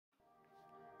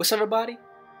What's up, everybody?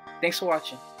 Thanks for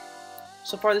watching.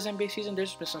 So far this NBA season,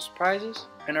 there's been some surprises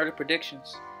and early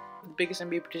predictions. The biggest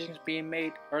NBA predictions being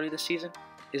made early this season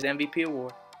is the MVP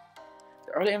award.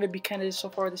 The early MVP candidates so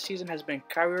far this season has been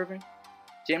Kyrie Irving,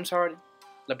 James Harden,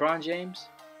 LeBron James,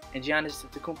 and Giannis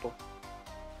Antetokounmpo.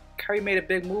 Kyrie made a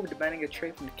big move demanding a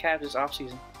trade from the Cavs this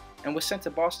offseason and was sent to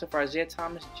Boston for Isaiah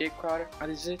Thomas, Jake Crowder,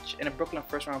 Ante Zizic, and a Brooklyn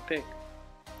first-round pick.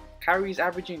 Kyrie is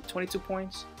averaging 22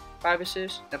 points, 5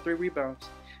 assists, and 3 rebounds,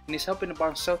 and he's helping the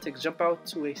Boston Celtics jump out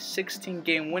to a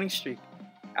 16-game winning streak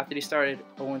after they started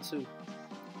 0-2.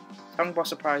 Talking about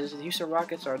surprises, the Houston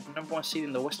Rockets are the #1 seed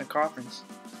in the Western Conference,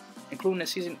 including a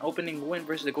season-opening win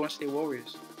versus the Golden State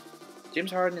Warriors.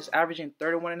 James Harden is averaging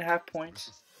 31.5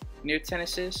 points, near 10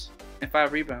 assists, and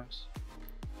 5 rebounds.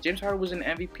 James Harden was in the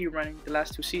MVP running the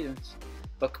last 2 seasons,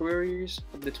 but career years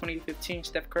of the 2015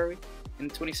 Steph Curry and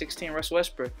the 2016 Russell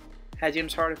Westbrook had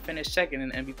James Harden finish second in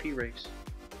the MVP race.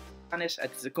 Giannis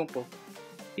Antetokounmpo.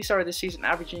 He started this season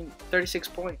averaging 36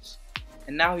 points,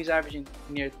 and now he's averaging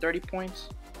near 30 points,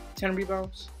 10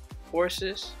 rebounds, 4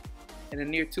 assists, and a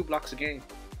near 2 blocks a game.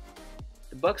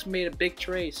 The Bucks made a big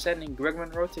trade sending Greg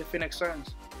Monroe to the Phoenix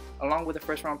Suns, along with a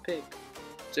first-round pick,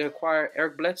 to acquire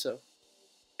Eric Bledsoe.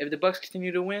 If the Bucks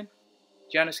continue to win,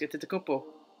 Giannis Antetokounmpo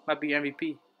might be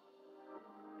MVP.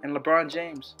 And LeBron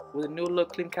James, with a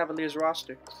new-look Cleveland Cavaliers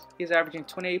roster, he's averaging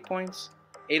 28 points,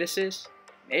 8 assists,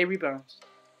 and 8 rebounds,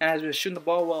 and has been shooting the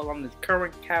ball well on the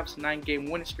current Cavs 9-game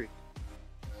winning streak.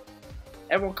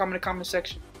 Everyone comment in the comment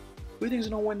section, who do you think is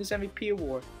going to win this MVP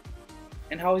award?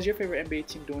 And how is your favorite NBA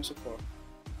team doing so far?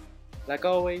 Like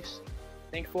always,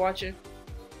 thanks for watching.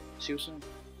 See you soon.